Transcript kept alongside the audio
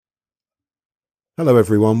Hello,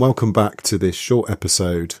 everyone. Welcome back to this short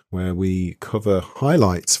episode where we cover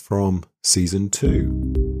highlights from season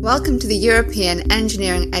 2. Welcome to the European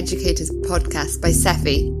Engineering Educators podcast by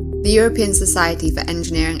CEFI, the European Society for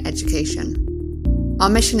Engineering Education. Our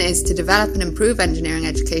mission is to develop and improve engineering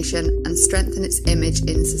education and strengthen its image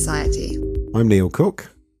in society. I'm Neil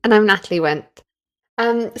Cook. And I'm Natalie Went.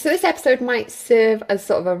 So this episode might serve as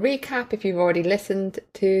sort of a recap if you've already listened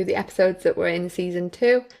to the episodes that were in season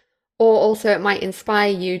 2. Or also it might inspire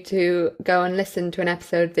you to go and listen to an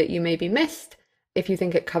episode that you maybe missed if you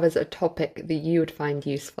think it covers a topic that you would find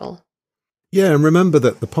useful. Yeah, and remember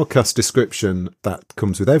that the podcast description that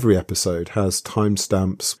comes with every episode has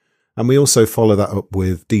timestamps, and we also follow that up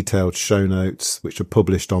with detailed show notes which are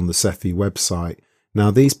published on the CEFI website. Now,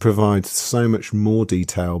 these provide so much more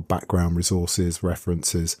detailed background resources,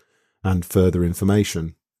 references, and further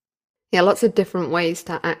information. Yeah, lots of different ways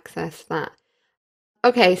to access that.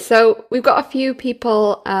 Okay, so we've got a few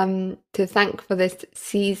people to thank for this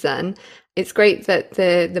season. It's great that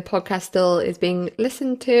the podcast still is being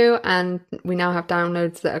listened to, and we now have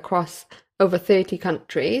downloads that are across over 30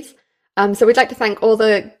 countries. So we'd like to thank all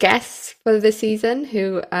the guests for the season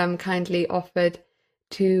who kindly offered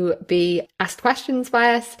to be asked questions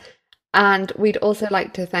by us. And we'd also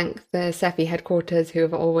like to thank the CEFI headquarters who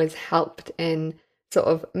have always helped in sort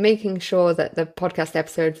of making sure that the podcast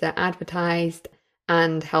episodes are advertised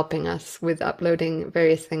and helping us with uploading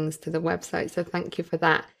various things to the website. So thank you for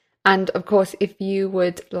that. And of course, if you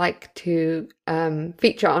would like to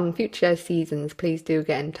feature on future seasons, please do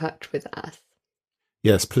get in touch with us.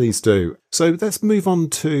 Yes, please do. So let's move on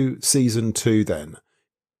to season 2 then.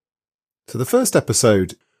 So the first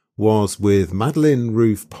episode was with Madeleine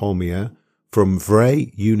Rouve-Paulmier from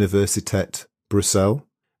Vrije Universiteit Brussels,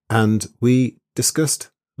 and we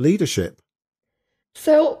discussed leadership.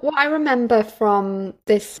 So what I remember from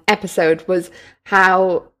this episode was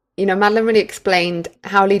how, Madeleine really explained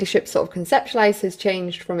how leadership sort of conceptualized has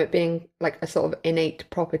changed from it being like a sort of innate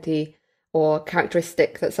property or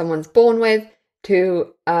characteristic that someone's born with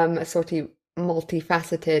to a sort of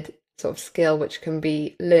multifaceted sort of skill which can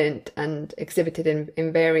be learnt and exhibited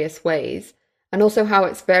in various ways. And also how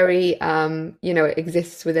it's very, it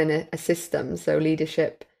exists within a system. So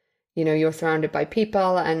leadership, you're surrounded by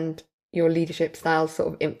people and your leadership style is sort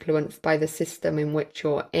of influenced by the system in which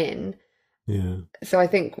you're in. Yeah. So I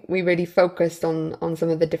think we really focused on some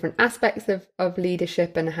of the different aspects of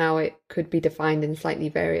leadership and how it could be defined in slightly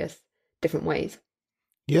various different ways.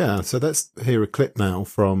 Yeah, so let's hear a clip now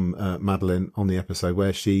from Madeleine on the episode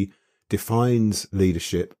where she defines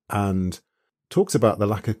leadership and talks about the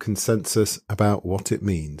lack of consensus about what it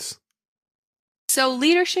means. So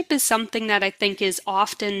leadership is something that I think is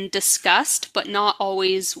often discussed, but not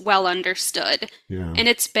always well understood. Yeah. And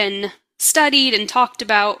it's been studied and talked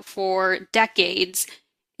about for decades,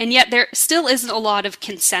 and yet there still isn't a lot of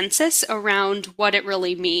consensus around what it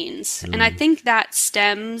really means. And I think that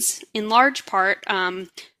stems in large part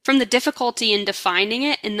from the difficulty in defining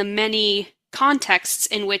it in the many contexts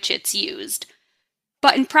in which it's used.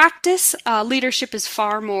 But in practice, leadership is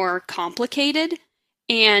far more complicated.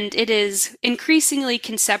 And it is increasingly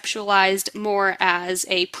conceptualized more as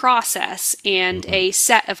a process and a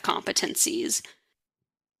set of competencies.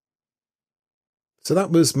 So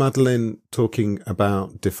that was Madeleine talking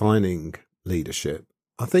about defining leadership.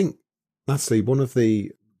 I think, Natalie, one of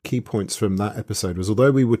the key points from that episode was,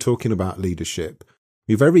 although we were talking about leadership,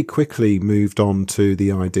 we very quickly moved on to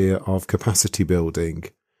the idea of capacity building.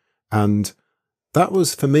 And that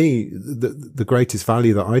was, for me, the greatest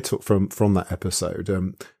value that I took from that episode,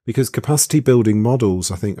 because capacity building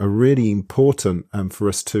models, I think, are really important for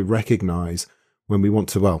us to recognise when we want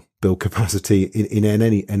to, build capacity in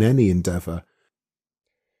any endeavour.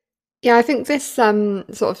 Yeah, I think this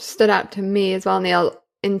sort of stood out to me as well, Neil,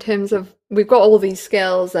 in terms of we've got all these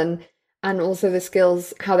skills and also the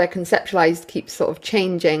skills, how they're conceptualised keeps sort of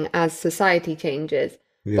changing as society changes.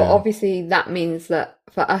 Yeah. But obviously that means that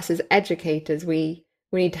for us as educators, we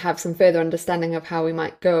need to have some further understanding of how we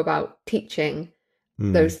might go about teaching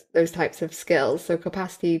those types of skills. So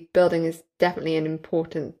capacity building is definitely an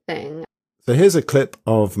important thing. So here's a clip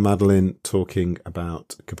of Madeleine talking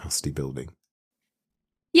about capacity building.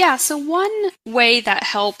 Yeah, so one way that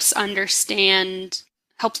helps us understand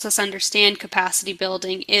capacity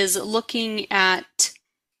building is looking at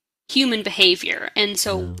human behavior, and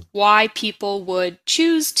so why people would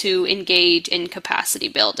choose to engage in capacity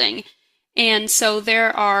building. And so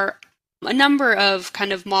there are a number of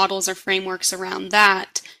kind of models or frameworks around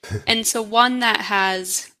that. And so one that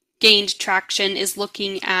has gained traction is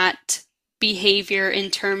looking at behavior in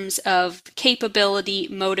terms of capability,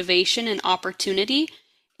 motivation, and opportunity.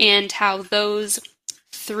 and how those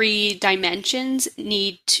three dimensions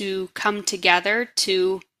need to come together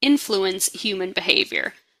to influence human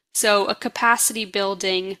behavior. So a capacity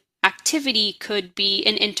building activity could be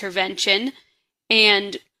an intervention,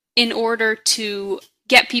 and in order to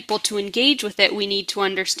get people to engage with it, we need to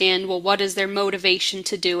understand, well, what is their motivation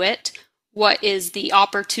to do it? What is the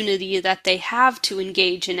opportunity that they have to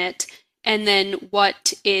engage in it? And then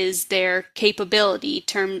what is their capability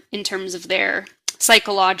in terms of their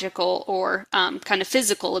psychological or kind of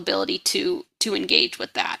physical ability to engage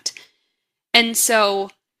with that. And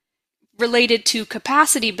so related to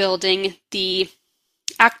capacity building, the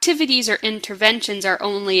activities or interventions are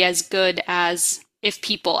only as good as if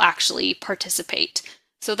people actually participate.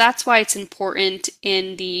 So that's why it's important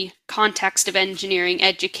in the context of engineering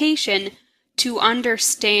education to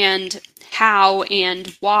understand how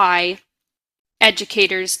and why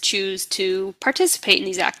educators choose to participate in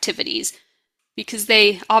these activities, because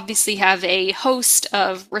they obviously have a host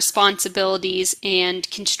of responsibilities and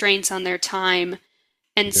constraints on their time.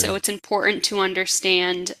 And so it's important to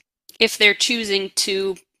understand if they're choosing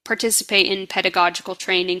to participate in pedagogical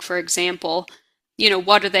training, for example,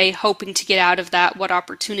 what are they hoping to get out of that? What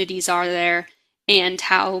opportunities are there? And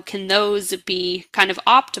how can those be kind of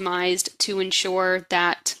optimized to ensure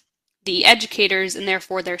that the educators and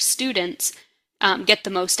therefore their students get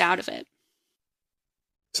the most out of it?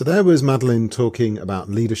 So there was Madeline talking about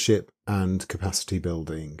leadership and capacity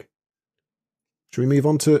building. Should we move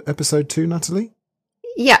on to episode 2, Natalie?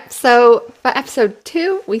 Yeah, so for episode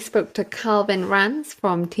 2, we spoke to Calvin Rands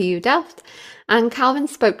from TU Delft, and Calvin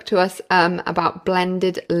spoke to us about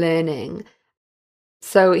blended learning.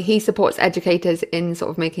 So he supports educators in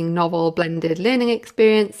sort of making novel blended learning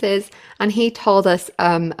experiences, and he told us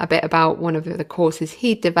a bit about one of the courses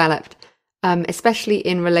he developed, especially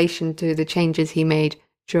in relation to the changes he made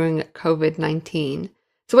during COVID-19.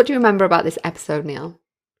 So what do you remember about this episode, Neil?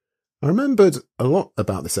 I remembered a lot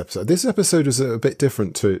about this episode. This episode was a bit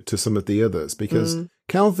different to some of the others because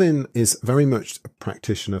Calvin is very much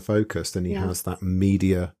practitioner focused, and he has that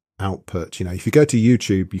media output. If you go to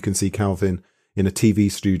YouTube, you can see Calvin in a TV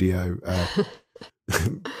studio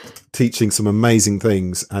teaching some amazing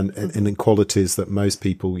things and in qualities that most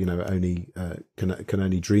people only can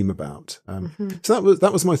only dream about. So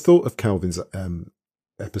that was my thought of Calvin's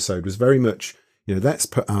episode, was very much let's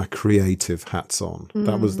put our creative hats on.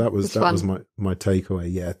 That was my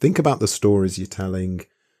takeaway. Yeah, think about the stories you're telling.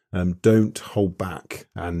 Don't hold back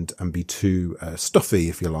and be too stuffy,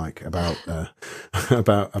 if you like, about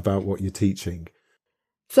about what you're teaching.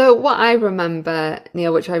 So what I remember,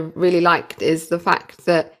 Neil, which I really liked, is the fact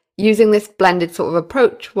that using this blended sort of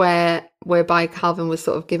approach whereby Calvin was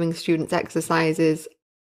sort of giving students exercises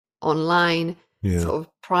online sort of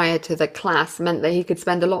prior to the class meant that he could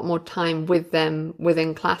spend a lot more time with them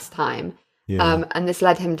within class time. And this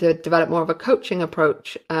led him to develop more of a coaching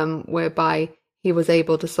approach whereby he was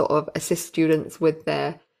able to sort of assist students with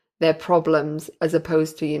their problems as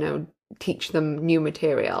opposed to, teach them new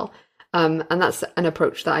material. And that's an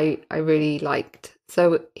approach that I really liked.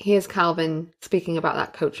 So here's Calvin speaking about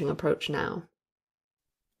that coaching approach now.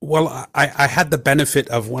 Well, I had the benefit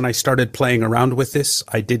of when I started playing around with this,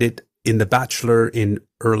 I did it in the bachelor in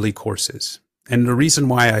early courses. And the reason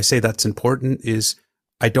why I say that's important is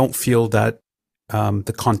I don't feel that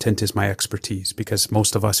the content is my expertise, because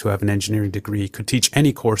most of us who have an engineering degree could teach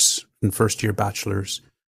any course in first year bachelors.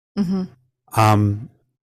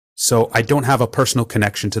 So I don't have a personal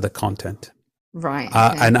connection to the content. Right.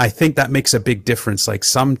 And I think that makes a big difference. Like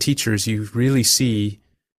some teachers you really see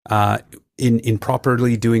in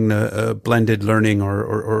properly doing the blended learning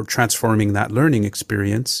or transforming that learning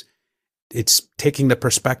experience, it's taking the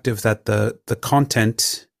perspective that the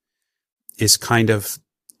content is kind of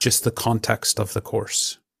just the context of the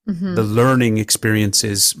course. The learning experience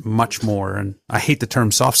is much more, and I hate the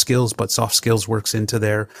term soft skills, but soft skills works into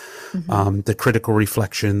there. The critical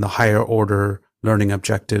reflection, the higher order learning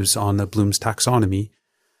objectives on the Bloom's taxonomy,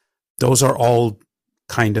 those are all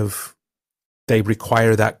kind of, they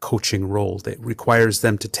require that coaching role that requires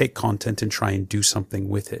them to take content and try and do something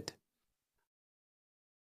with it.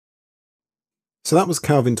 So that was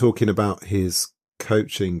Calvin talking about his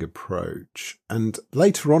coaching approach. And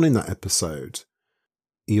later on in that episode,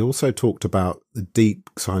 he also talked about the deep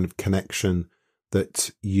kind of connection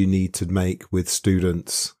that you need to make with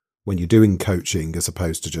students when you're doing coaching as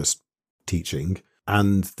opposed to just teaching,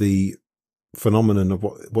 and the phenomenon of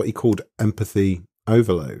what he called empathy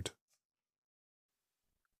overload.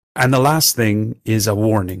 And the last thing is a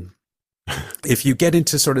warning. If you get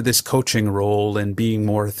into sort of this coaching role and being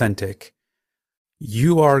more authentic,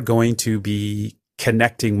 you are going to be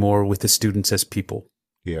connecting more with the students as people.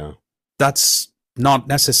 Yeah. That's not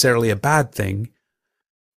necessarily a bad thing,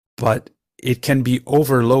 but it can be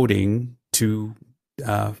overloading to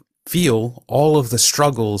feel all of the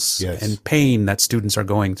struggles and pain that students are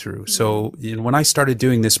going through. So when I started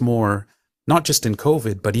doing this more, not just in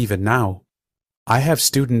COVID, but even now, I have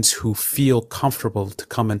students who feel comfortable to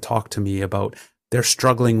come and talk to me about they're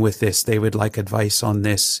struggling with this. They would like advice on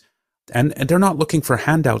this. And they're not looking for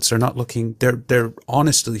handouts. They're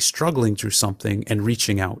honestly struggling through something and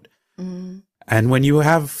reaching out. Mm. And when you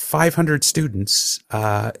have 500 students,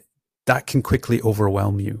 that can quickly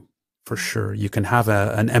overwhelm you, for sure. You can have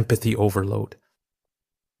an empathy overload.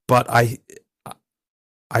 But I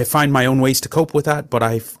find my own ways to cope with that, but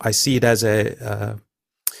I see it as a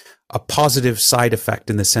positive side effect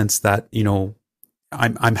in the sense that, you know,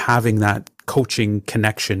 I'm having that coaching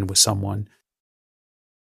connection with someone.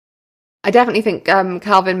 I definitely think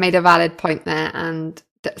Calvin made a valid point there, and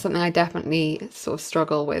something I definitely sort of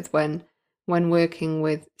struggle with when working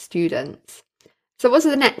with students. So what's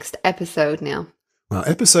the next episode, Neil? Well,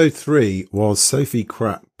 episode 3 was Sophie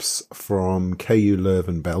Kraps from KU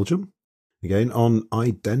Leuven, Belgium, again on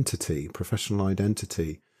identity, professional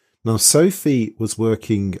identity. Now, Sophie was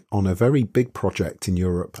working on a very big project in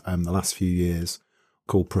Europe the last few years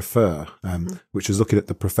called Prefer, which is looking at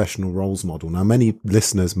the professional roles model. Now, many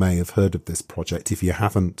listeners may have heard of this project. If you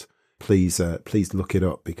haven't, please look it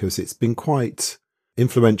up because it's been quite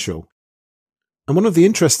influential. And one of the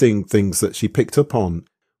interesting things that she picked up on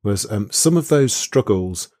was some of those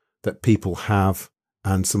struggles that people have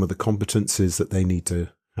and some of the competencies that they need to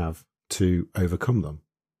have to overcome them.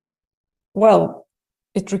 Well,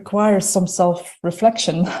 it requires some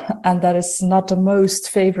self-reflection, and that is not the most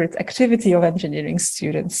favorite activity of engineering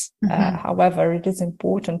students. Mm-hmm. However, it is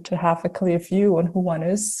important to have a clear view on who one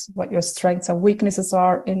is, what your strengths and weaknesses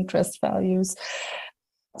are, interests, values.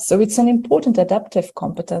 So it's an important adaptive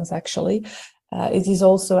competence, actually. It is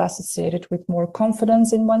also associated with more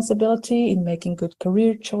confidence in one's ability in making good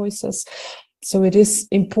career choices. So it is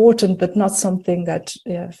important, but not something that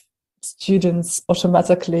students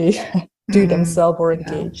automatically do themselves or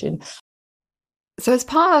engage in. So as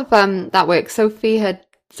part of that work, Sophie had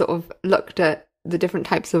sort of looked at the different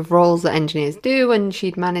types of roles that engineers do, and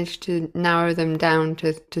she'd managed to narrow them down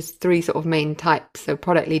to 3 sort of main types. So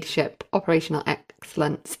product leadership, operational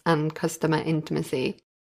excellence, and customer intimacy.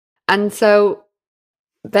 And so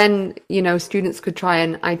then, you know, students could try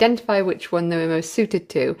and identify which one they were most suited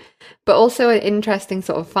to. But also an interesting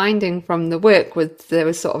sort of finding from the work was there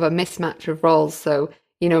was sort of a mismatch of roles. So,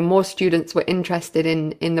 you know, more students were interested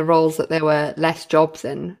in the roles that there were less jobs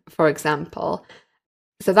in, for example.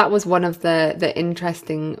 So that was one of the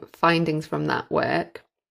interesting findings from that work.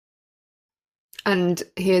 And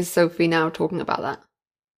here's Sophie now talking about that.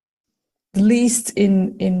 The least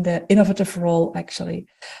in the innovative role, actually,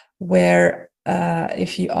 where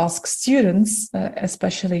if you ask students,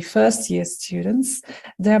 especially first-year students,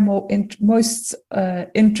 they're most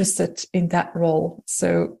interested in that role.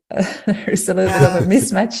 So there's a little bit of a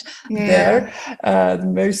mismatch there. The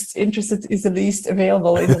most interested is the least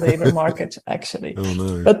available in the labor market, actually. Oh,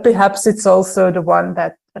 no. But perhaps it's also the one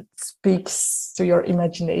that speaks to your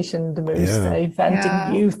imagination the most,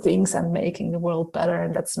 inventing new things and making the world better.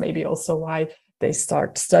 And that's maybe also why they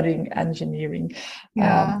start studying engineering.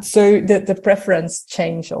 So the preference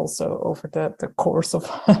change also over the course of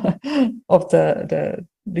of the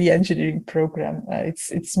engineering program.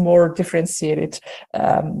 It's more differentiated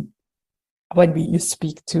when you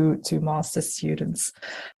speak to master students.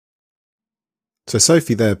 So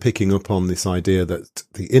Sophie there picking up on this idea that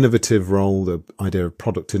the innovative role, the idea of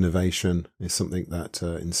product innovation is something that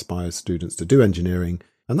inspires students to do engineering,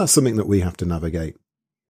 and that's something that we have to navigate.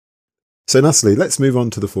 So Natalie, let's move on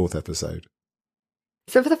to the 4th episode.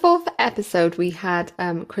 So for the 4th episode, we had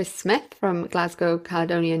Chris Smith from Glasgow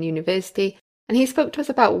Caledonian University, and he spoke to us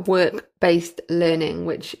about work-based learning,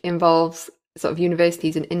 which involves sort of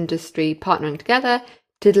universities and industry partnering together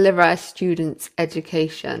to deliver our students'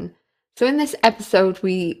 education. So in this episode,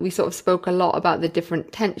 we sort of spoke a lot about the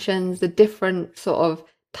different tensions, the different sort of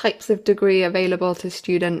types of degree available to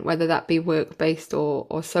student, whether that be work-based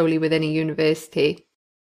or solely within a university.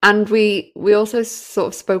 And we also sort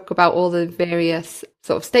of spoke about all the various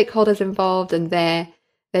sort of stakeholders involved and their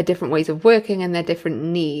different ways of working and their different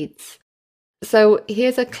needs. So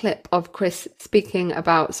here's a clip of Chris speaking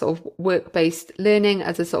about sort of work-based learning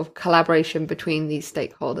as a sort of collaboration between these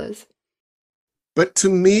stakeholders. But to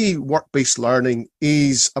me, work-based learning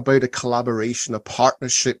is about a collaboration, a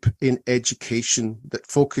partnership in education that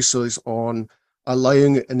focuses on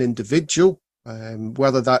allowing an individual,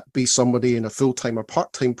 whether that be somebody in a full-time or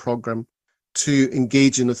part-time program, to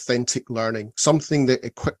engage in authentic learning, something that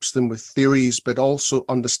equips them with theories, but also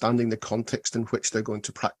understanding the context in which they're going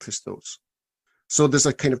to practice those. So there's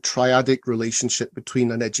a kind of triadic relationship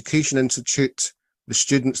between an education institute, the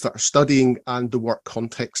students that are studying, and the work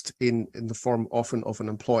context in the form often of an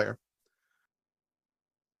employer.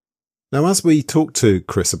 Now, as we talk to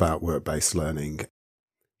Chris about work-based learning,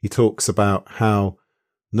 he talks about how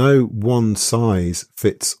no one size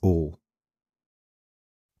fits all.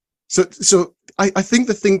 So I think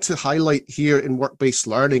the thing to highlight here in work-based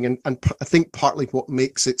learning, and I think partly what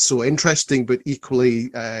makes it so interesting, but equally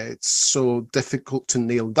it's so difficult to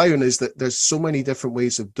nail down, is that there's so many different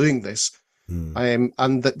ways of doing this,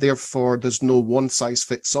 and that therefore there's no one size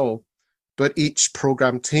fits all. But each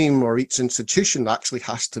program team or each institution actually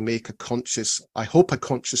has to make a conscious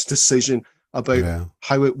decision about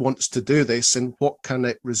how it wants to do this and what can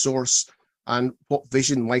it resource and what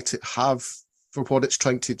vision might it have for what it's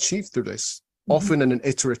trying to achieve through this, often in an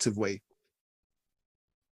iterative way.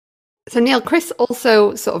 So Neil, Chris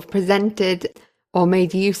also sort of presented or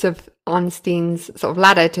made use of Ornstein's sort of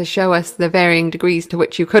ladder to show us the varying degrees to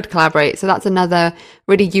which you could collaborate. So that's another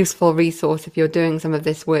really useful resource if you're doing some of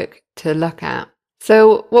this work to look at.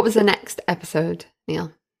 So what was the next episode,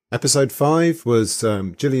 Neil? Episode 5 was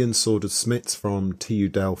Gillian Saunders-Smits from TU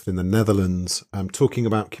Delft in the Netherlands, talking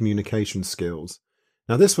about communication skills.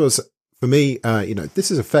 Now, this was, for me,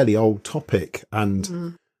 this is a fairly old topic.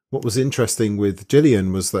 And what was interesting with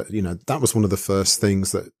Gillian was that, that was one of the first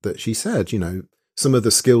things that she said, some of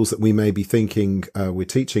the skills that we may be thinking we're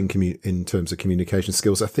teaching in terms of communication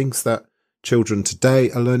skills are things that children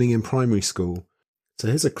today are learning in primary school. So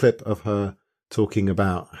here's a clip of her talking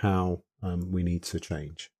about how we need to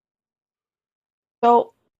change.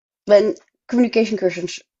 So when communication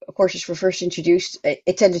courses were first introduced,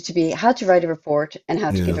 it tended to be how to write a report and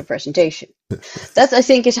how to give a presentation. That, I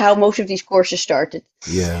think, is how most of these courses started.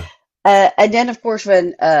 Yeah. And then, of course,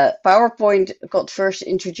 when PowerPoint got first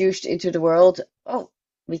introduced into the world,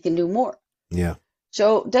 we can do more. Yeah.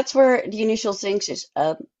 So that's where the initial things is.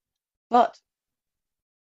 But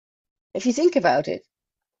if you think about it,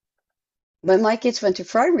 when my kids went to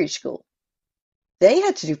primary school, they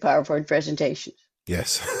had to do PowerPoint presentations.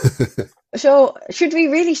 Yes. So should we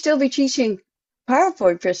really still be teaching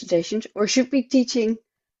PowerPoint presentations, or should we be teaching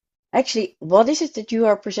actually what is it that you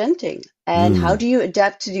are presenting and how do you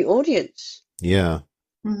adapt to the audience? Yeah.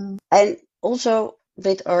 And also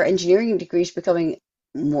with our engineering degrees becoming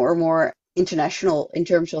more and more international in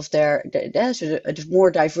terms of there's a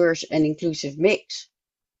more diverse and inclusive mix.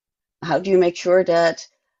 How do you make sure that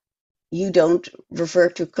you don't refer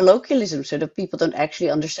to colloquialism so that people don't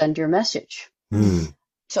actually understand your message?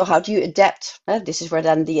 So how do you adapt? This is where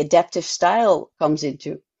then the adaptive style comes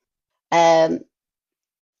into.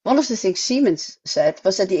 One of the things Siemens said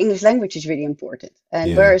was that the English language is really important.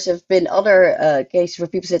 And whereas there have been other cases where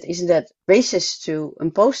people said, isn't that racist to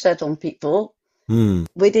impose that on people?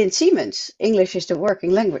 Within Siemens, English is the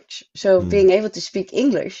working language. So being able to speak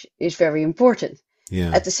English is very important.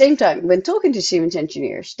 Yeah. At the same time, when talking to Siemens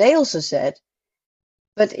engineers, they also said,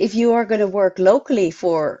 but if you are going to work locally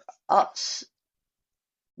for us,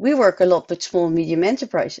 we work a lot with small and medium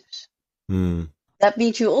enterprises. That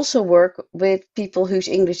means you also work with people whose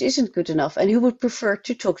English isn't good enough and who would prefer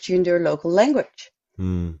to talk to you in their local language.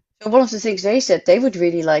 So one of the things they said, they would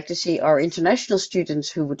really like to see our international students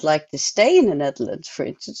who would like to stay in the Netherlands, for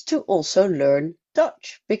instance, to also learn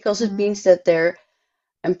Dutch, because it means that their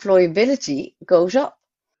employability goes up.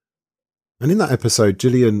 And in that episode,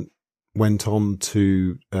 Gillian went on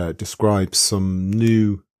to describe some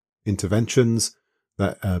new interventions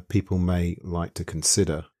that people may like to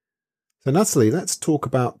consider. So Natalie, let's talk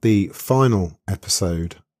about the final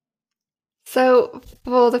episode. So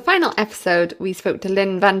for the final episode, we spoke to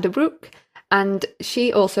Lynn van der Broek, and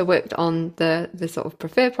she also worked on the sort of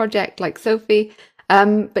Prefer project like Sophie,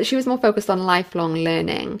 but she was more focused on lifelong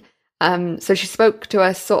learning. So she spoke to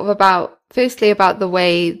us sort of about the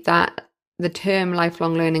way that the term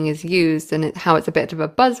lifelong learning is used and how it's a bit of a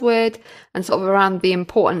buzzword, and sort of around the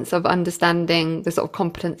importance of understanding the sort of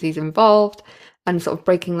competencies involved and sort of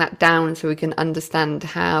breaking that down so we can understand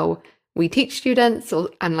how we teach students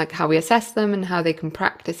and like how we assess them and how they can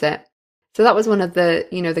practice it. So that was one of the,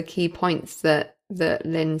 the key points that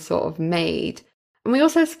Lynn sort of made. And we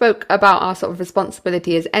also spoke about our sort of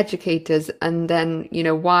responsibility as educators and then,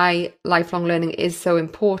 why lifelong learning is so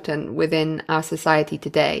important within our society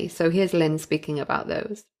today. So here's Lynn speaking about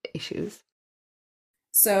those issues.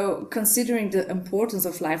 So considering the importance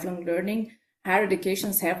of lifelong learning, higher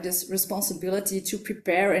educations have this responsibility to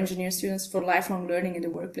prepare engineer students for lifelong learning in the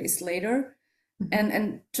workplace later.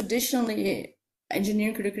 And traditionally,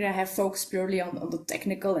 engineering curricula have focused purely on the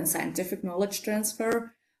technical and scientific knowledge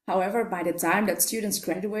transfer. However, by the time that students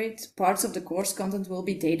graduate, parts of the course content will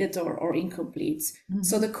be dated or incomplete. Mm-hmm.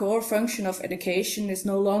 So the core function of education is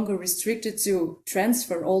no longer restricted to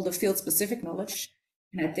transfer all the field-specific knowledge.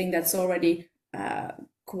 And I think that's already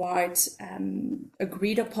quite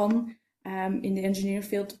agreed upon in the engineering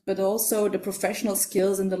field, but also the professional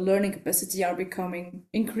skills and the learning capacity are becoming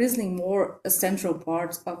increasingly more a central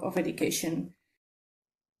part of education.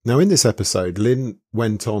 Now, in this episode, Lynn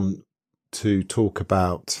went on to talk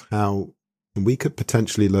about how we could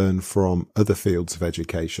potentially learn from other fields of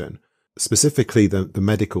education, specifically the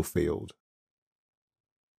medical field.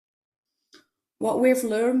 What we've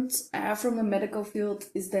learned from the medical field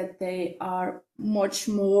is that they are much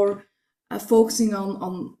more focusing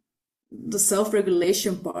on the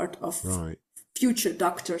self-regulation part of future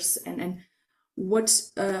doctors and what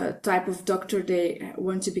type of doctor they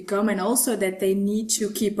want to become, and also that they need to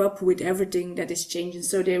keep up with everything that is changing.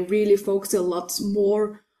 So they really focus a lot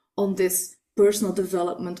more on this personal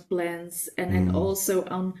development plans and also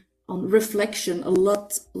on reflection, a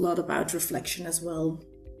lot about reflection as well.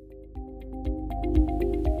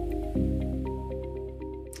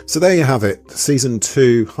 So there you have it, Season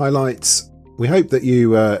 2 highlights. We hope that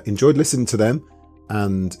you enjoyed listening to them.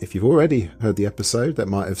 And if you've already heard the episode, that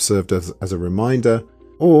might have served as a reminder,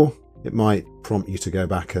 or it might prompt you to go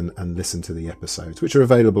back and listen to the episodes, which are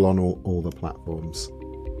available on all the platforms.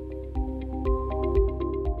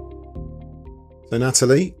 So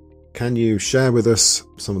Natalie, can you share with us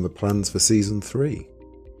some of the plans for Season 3?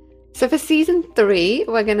 So for Season 3,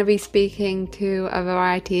 we're going to be speaking to a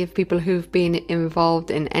variety of people who've been involved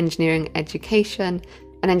in engineering education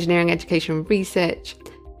and engineering education research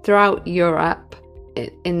throughout Europe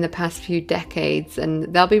in the past few decades,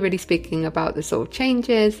 and they'll be really speaking about the sort of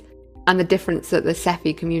changes and the difference that the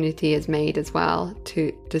CEFI community has made as well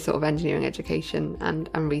to sort of engineering education and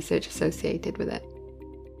research associated with it.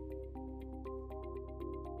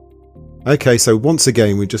 Okay, so once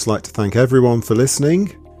again, we'd just like to thank everyone for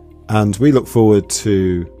listening, and we look forward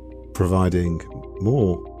to providing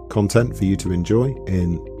more content for you to enjoy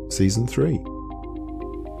in Season 3.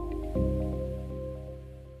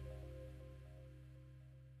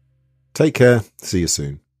 Take care. See you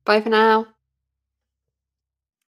soon. Bye for now.